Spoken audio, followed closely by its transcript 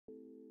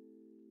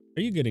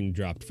Are you getting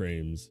dropped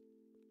frames?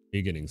 Are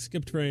you getting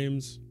skipped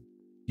frames?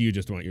 Do you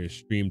just want your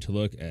stream to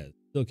look as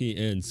silky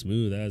and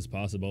smooth as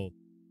possible?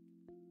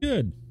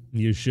 Good,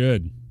 you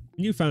should.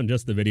 You found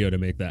just the video to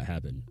make that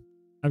happen.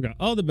 I've got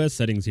all the best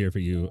settings here for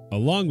you,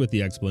 along with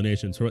the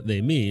explanations for what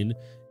they mean,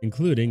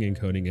 including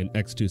encoding in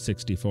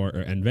X264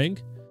 or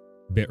NVENC,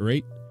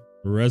 bitrate,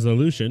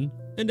 resolution,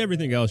 and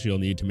everything else you'll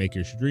need to make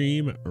your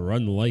stream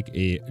run like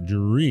a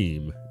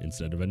dream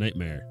instead of a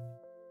nightmare.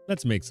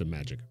 Let's make some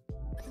magic.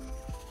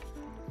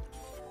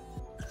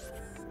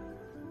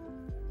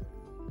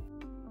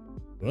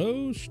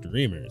 Hello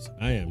streamers,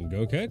 I am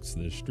Gokex,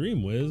 the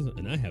Stream Whiz,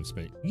 and I have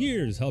spent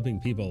years helping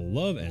people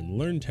love and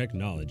learn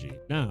technology.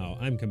 Now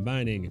I'm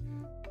combining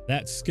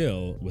that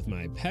skill with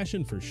my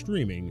passion for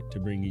streaming to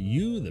bring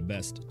you the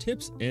best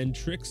tips and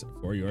tricks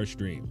for your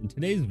stream. In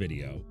today's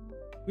video,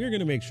 we are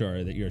going to make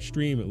sure that your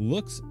stream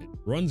looks and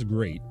runs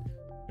great,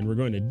 and we're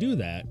going to do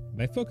that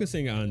by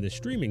focusing on the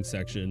streaming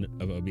section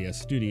of OBS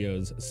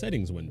Studio's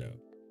settings window.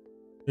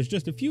 There's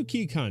just a few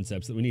key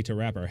concepts that we need to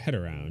wrap our head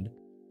around,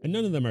 and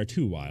none of them are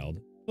too wild.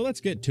 So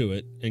let's get to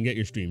it and get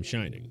your stream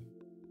shining.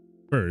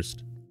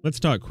 First, let's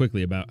talk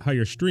quickly about how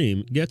your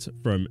stream gets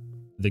from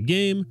the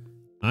game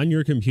on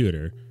your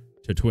computer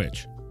to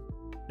Twitch.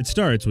 It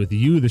starts with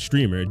you, the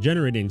streamer,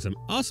 generating some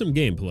awesome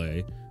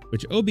gameplay,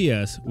 which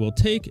OBS will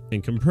take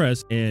and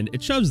compress, and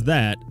it shoves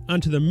that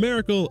onto the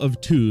miracle of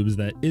tubes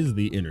that is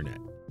the internet.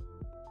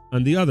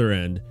 On the other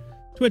end,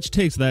 Twitch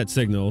takes that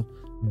signal,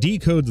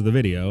 decodes the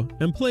video,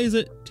 and plays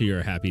it to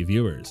your happy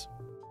viewers.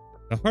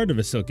 The heart of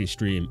a silky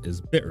stream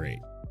is bitrate,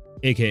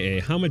 aka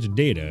how much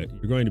data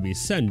you're going to be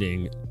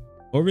sending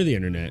over the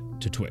internet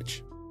to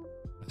Twitch.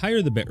 The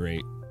higher the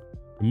bitrate,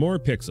 the more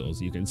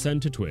pixels you can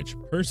send to Twitch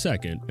per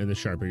second, and the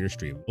sharper your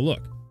stream will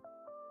look.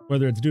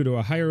 Whether it's due to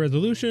a higher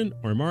resolution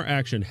or more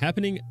action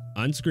happening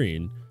on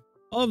screen,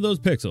 all of those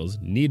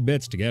pixels need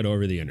bits to get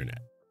over the internet.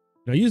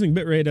 Now, using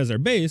bitrate as our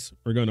base,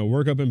 we're going to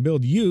work up and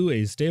build you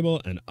a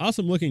stable and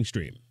awesome looking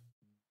stream.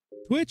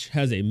 Twitch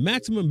has a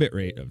maximum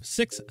bitrate of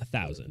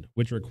 6,000,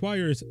 which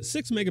requires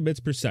 6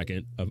 megabits per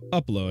second of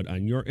upload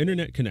on your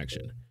internet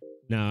connection.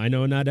 Now, I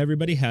know not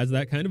everybody has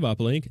that kind of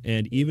uplink,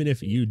 and even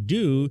if you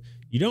do,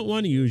 you don't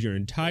want to use your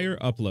entire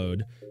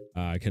upload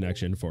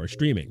connection for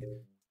streaming.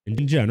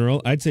 In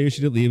general, I'd say you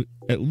should leave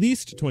at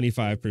least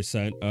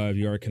 25% of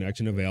your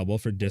connection available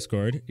for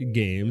Discord,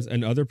 games,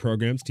 and other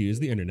programs to use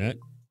the internet.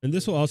 And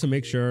this will also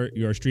make sure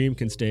your stream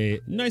can stay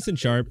nice and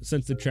sharp,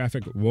 since the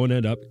traffic won't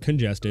end up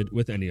congested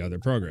with any other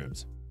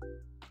programs.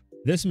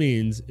 This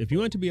means if you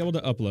want to be able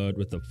to upload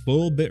with the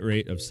full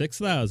bitrate of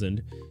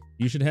 6,000,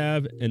 you should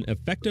have an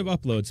effective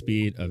upload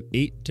speed of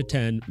 8 to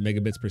 10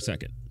 megabits per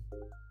second.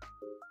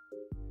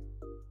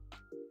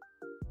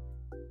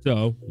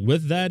 So,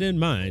 with that in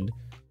mind,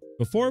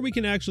 before we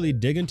can actually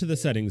dig into the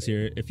settings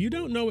here, if you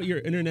don't know what your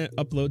internet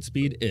upload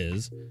speed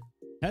is,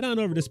 head on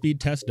over to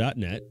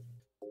speedtest.net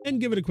and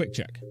give it a quick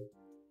check.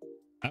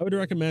 I would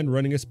recommend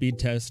running a speed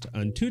test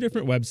on 2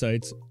 different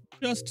websites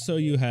just so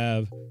you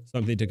have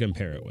something to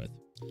compare it with.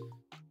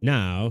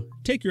 Now,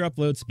 take your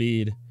upload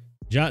speed,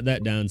 jot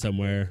that down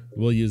somewhere.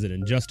 We'll use it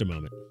in just a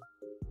moment.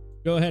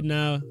 Go ahead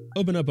now,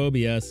 open up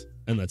OBS,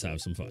 and let's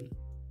have some fun.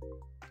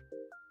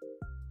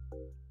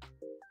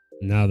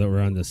 Now that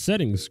we're on the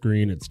settings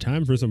screen, it's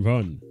time for some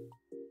fun.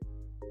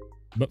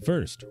 But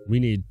first, we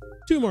need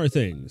 2 more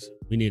things.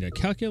 We need a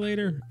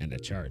calculator and a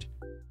chart.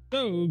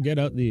 So get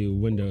out the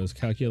Windows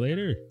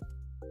calculator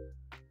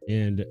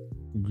and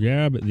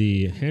grab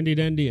the handy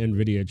dandy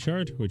NVIDIA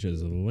chart, which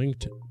is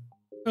linked.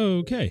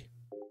 Okay.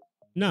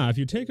 Now, if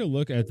you take a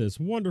look at this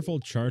wonderful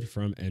chart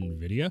from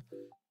NVIDIA,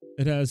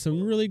 it has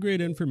some really great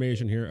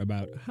information here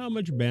about how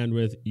much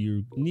bandwidth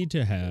you need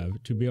to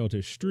have to be able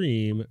to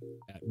stream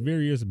at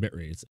various bit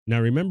rates.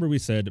 Now, remember we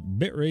said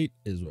bitrate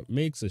is what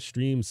makes a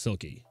stream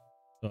silky.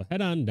 So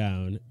head on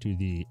down to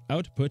the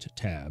Output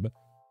tab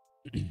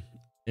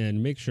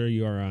and make sure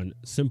you are on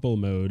simple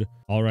mode.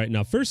 All right,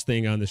 now first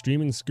thing on the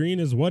streaming screen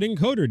is, what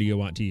encoder do you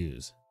want to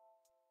use?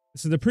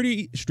 This is a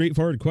pretty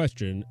straightforward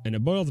question, and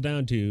it boils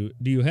down to,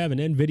 do you have an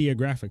NVIDIA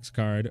graphics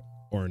card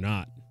or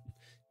not?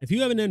 If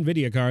you have an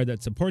NVIDIA card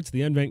that supports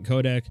the NVENC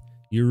codec,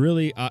 you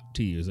really ought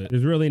to use it.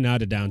 There's really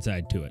not a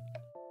downside to it.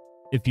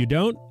 If you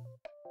don't,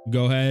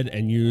 go ahead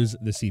and use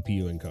the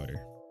CPU encoder.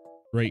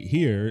 Right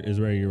here is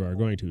where you are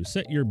going to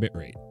set your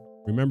bitrate.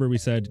 Remember we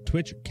said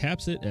Twitch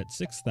caps it at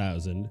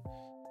 6,000,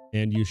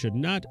 and you should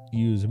not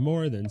use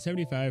more than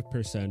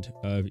 75%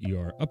 of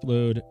your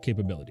upload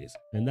capabilities.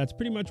 And that's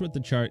pretty much what the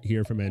chart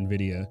here from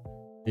NVIDIA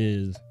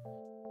is.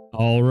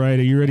 All right,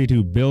 are you ready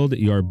to build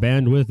your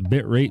bandwidth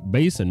bitrate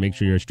base and make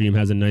sure your stream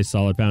has a nice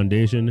solid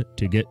foundation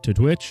to get to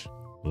Twitch?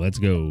 Let's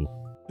go.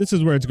 This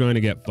is where it's going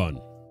to get fun.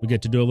 We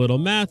get to do a little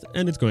math,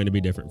 and it's going to be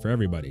different for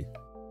everybody.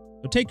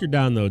 So take your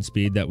download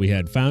speed that we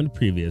had found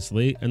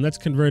previously, and let's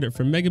convert it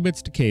from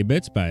megabits to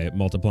kbits by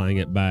multiplying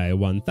it by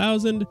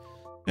 1,000,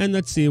 and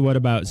let's see what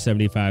about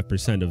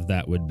 75% of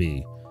that would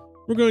be.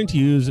 We're going to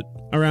use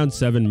around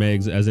 7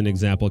 megs as an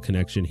example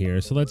connection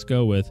here, so let's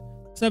go with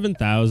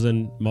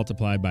 7,000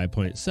 multiplied by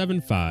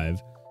 0.75,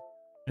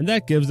 and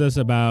that gives us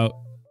about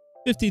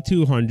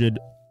 5200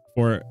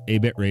 for a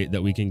bitrate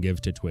that we can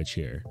give to Twitch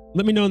here.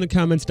 Let me know in the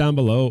comments down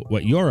below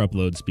what your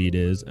upload speed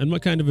is and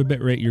what kind of a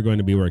bitrate you're going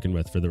to be working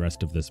with for the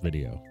rest of this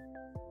video.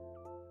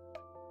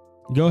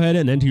 Go ahead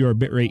and enter your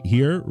bitrate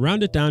here,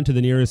 round it down to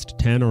the nearest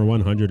 10 or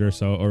 100 or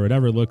so, or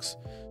whatever looks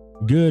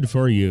good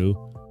for you.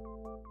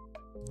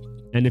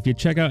 And if you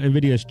check out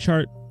NVIDIA's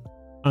chart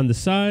on the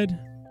side,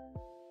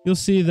 you'll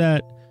see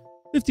that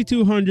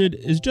 5200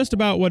 is just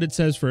about what it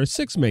says for a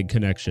 6 meg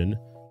connection.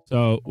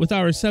 So with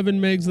our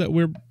 7 megs that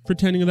we're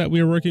pretending that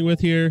we're working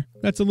with here,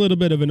 that's a little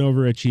bit of an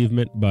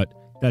overachievement, but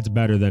that's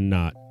better than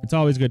not. It's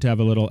always good to have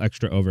a little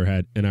extra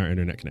overhead in our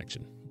internet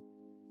connection.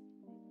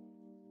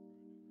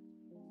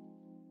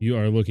 You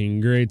are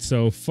looking great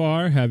so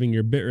far. Having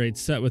your bitrate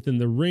set within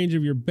the range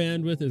of your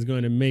bandwidth is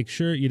going to make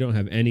sure you don't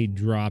have any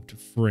dropped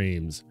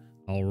frames.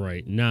 All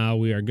right, now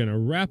we are going to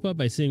wrap up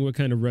by seeing what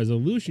kind of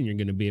resolution you're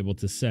going to be able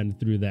to send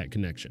through that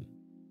connection.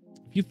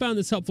 If you found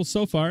this helpful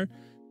so far,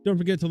 don't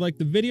forget to like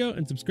the video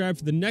and subscribe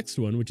for the next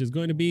one, which is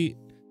going to be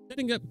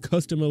setting up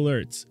custom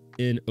alerts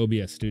in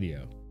OBS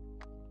Studio.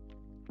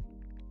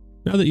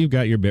 Now that you've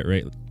got your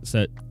bitrate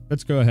set,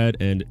 let's go ahead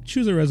and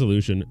choose a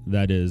resolution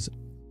that is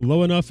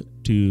low enough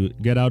to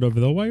get out over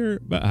the wire,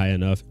 but high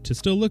enough to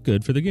still look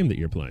good for the game that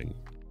you're playing.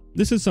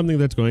 This is something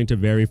that's going to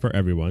vary for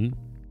everyone,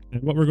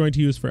 and what we're going to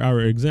use for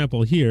our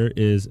example here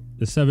is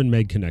the 7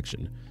 meg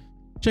connection.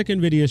 Check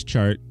NVIDIA's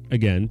chart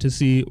again to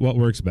see what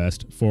works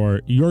best for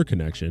your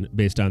connection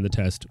based on the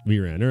test we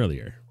ran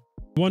earlier.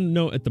 One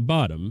note at the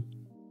bottom,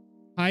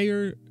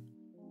 higher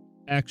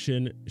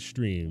action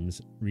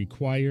streams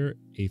require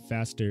a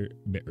faster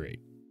bitrate.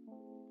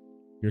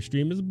 Your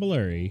stream is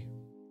blurry,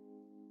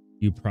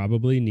 you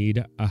probably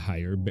need a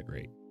higher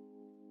bitrate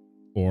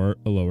or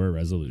a lower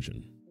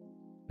resolution.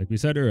 Like we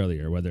said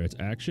earlier, whether it's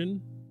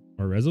action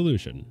or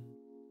resolution,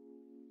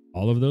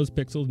 all of those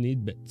pixels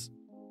need bits.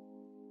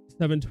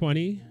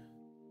 720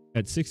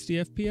 at 60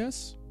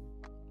 FPS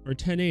or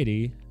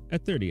 1080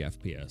 at 30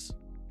 FPS.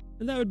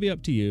 And that would be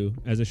up to you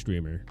as a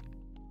streamer,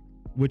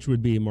 which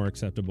would be more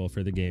acceptable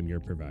for the game you're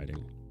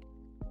providing.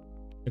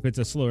 If it's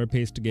a slower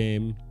paced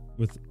game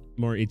with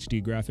more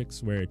HD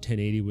graphics where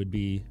 1080 would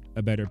be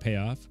a better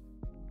payoff,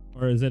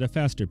 or is it a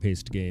faster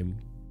paced game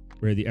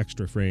where the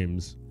extra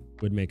frames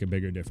would make a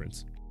bigger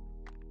difference?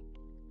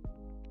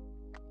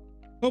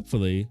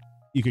 Hopefully,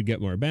 you could get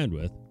more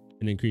bandwidth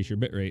and increase your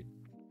bitrate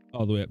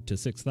all the way up to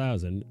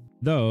 6,000.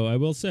 Though I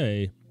will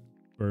say,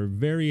 for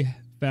very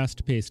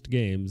fast-paced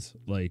games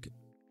like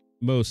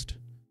most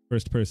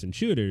first-person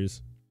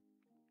shooters,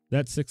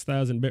 that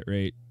 6,000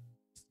 bitrate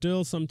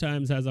still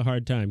sometimes has a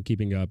hard time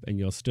keeping up, and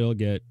you'll still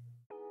get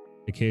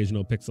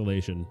occasional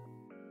pixelation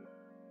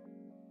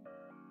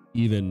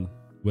even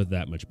with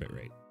that much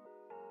bitrate.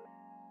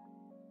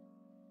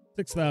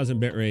 6,000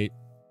 bitrate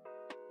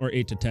or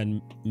 8 to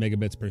 10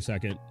 megabits per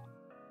second.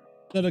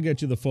 That'll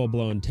get you the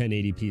full-blown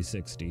 1080p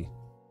 60.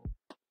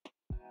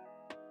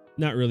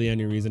 Not really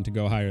any reason to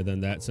go higher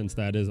than that, since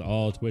that is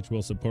all Twitch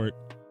will support.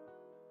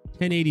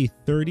 1080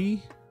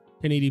 30,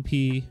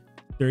 1080p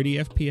 30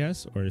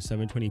 FPS or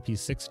 720p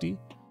 60.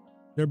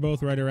 They're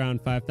both right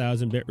around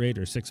 5,000 bitrate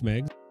or 6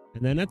 megs.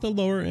 And then at the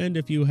lower end,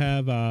 if you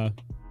have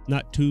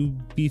not too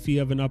beefy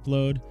of an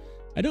upload,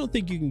 I don't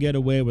think you can get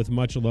away with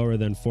much lower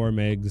than 4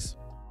 megs.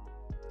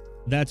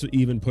 That's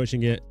even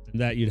pushing it,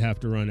 and that you'd have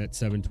to run at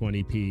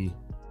 720p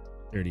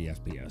 30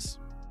 FPS.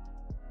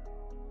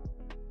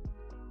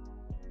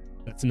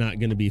 That's not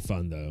going to be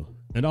fun though,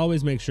 and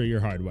always make sure you're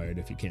hardwired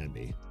if you can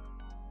be.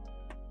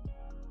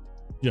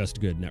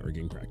 Just good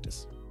networking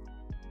practice.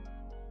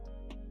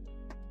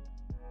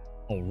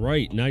 All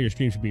right, now your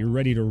stream should be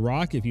ready to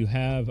rock. If you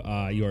have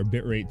your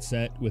bitrate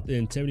set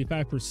within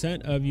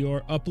 75% of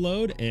your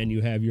upload and you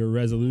have your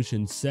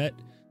resolution set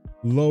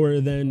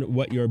lower than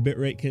what your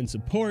bitrate can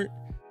support,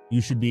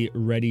 you should be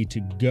ready to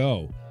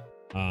go.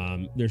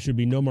 There should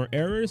be no more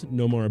errors,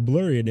 no more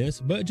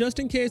blurriness, but just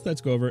in case,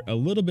 let's go over a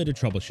little bit of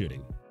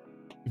troubleshooting.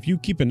 If you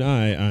keep an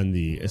eye on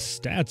the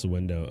stats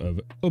window of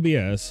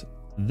OBS,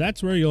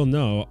 that's where you'll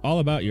know all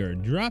about your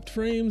dropped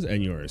frames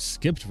and your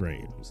skipped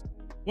frames.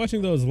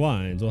 Watching those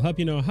lines will help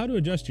you know how to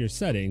adjust your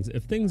settings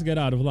if things get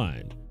out of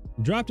line.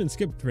 Dropped and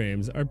skipped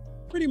frames are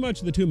pretty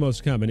much the two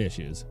most common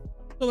issues,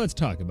 so let's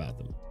talk about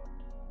them.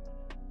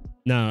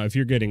 Now, if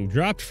you're getting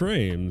dropped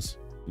frames,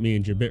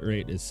 means your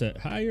bitrate is set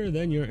higher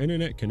than your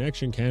internet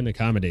connection can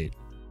accommodate.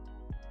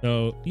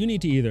 So you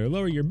need to either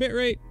lower your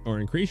bitrate or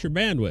increase your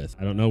bandwidth.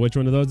 I don't know which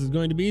one of those is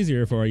going to be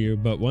easier for you,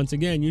 but once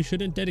again, you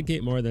shouldn't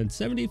dedicate more than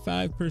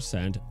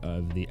 75%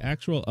 of the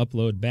actual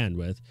upload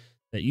bandwidth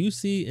that you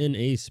see in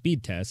a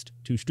speed test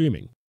to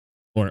streaming.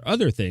 Or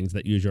other things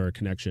that use your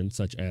connection,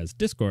 such as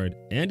Discord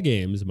and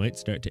games, might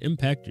start to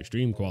impact your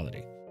stream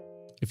quality.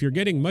 If you're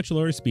getting much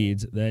lower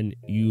speeds than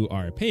you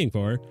are paying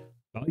for,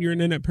 call your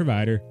internet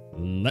provider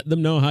and let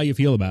them know how you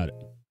feel about it.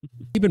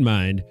 Keep in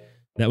mind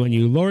that when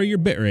you lower your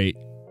bitrate,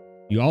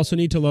 you also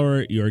need to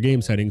lower your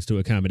game settings to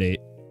accommodate,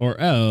 or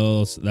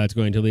else that's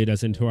going to lead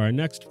us into our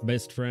next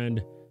best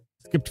friend,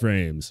 skipped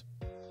frames.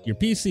 Your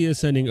PC is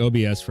sending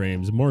OBS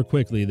frames more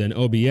quickly than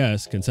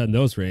OBS can send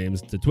those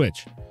frames to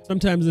Twitch.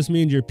 Sometimes this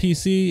means your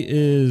PC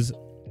is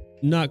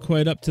not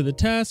quite up to the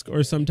task,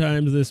 or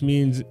sometimes this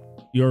means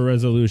your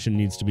resolution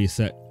needs to be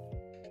set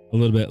a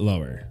little bit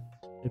lower.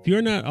 If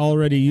you're not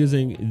already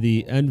using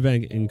the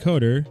NVENC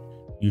encoder,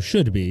 you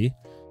should be,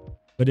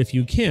 but if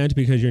you can't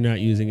because you're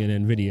not using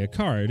an NVIDIA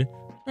card,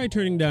 try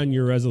turning down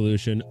your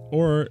resolution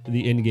or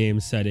the in-game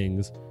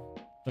settings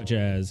such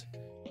as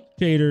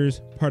shaders,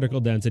 particle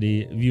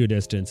density, view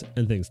distance,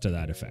 and things to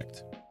that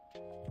effect.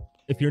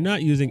 If you're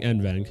not using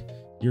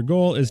NVENC, your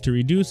goal is to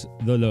reduce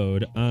the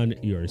load on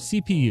your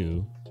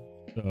CPU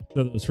so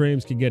those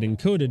frames can get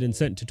encoded and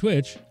sent to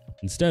Twitch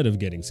instead of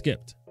getting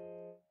skipped.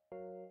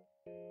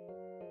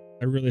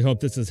 I really hope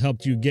this has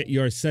helped you get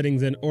your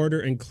settings in order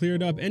and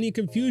cleared up any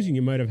confusion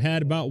you might have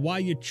had about why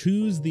you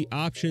choose the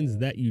options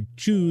that you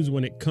choose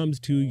when it comes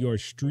to your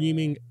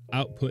streaming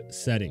output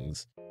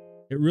settings.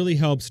 It really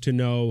helps to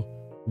know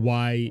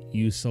why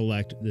you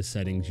select the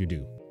settings you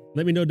do.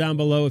 Let me know down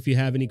below if you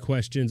have any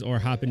questions, or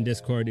hop in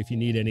Discord if you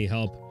need any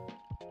help.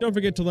 Don't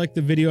forget to like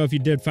the video if you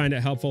did find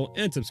it helpful,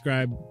 and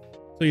subscribe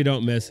so you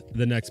don't miss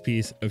the next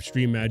piece of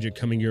stream magic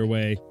coming your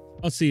way.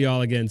 I'll see you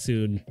all again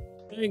soon.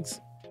 Thanks.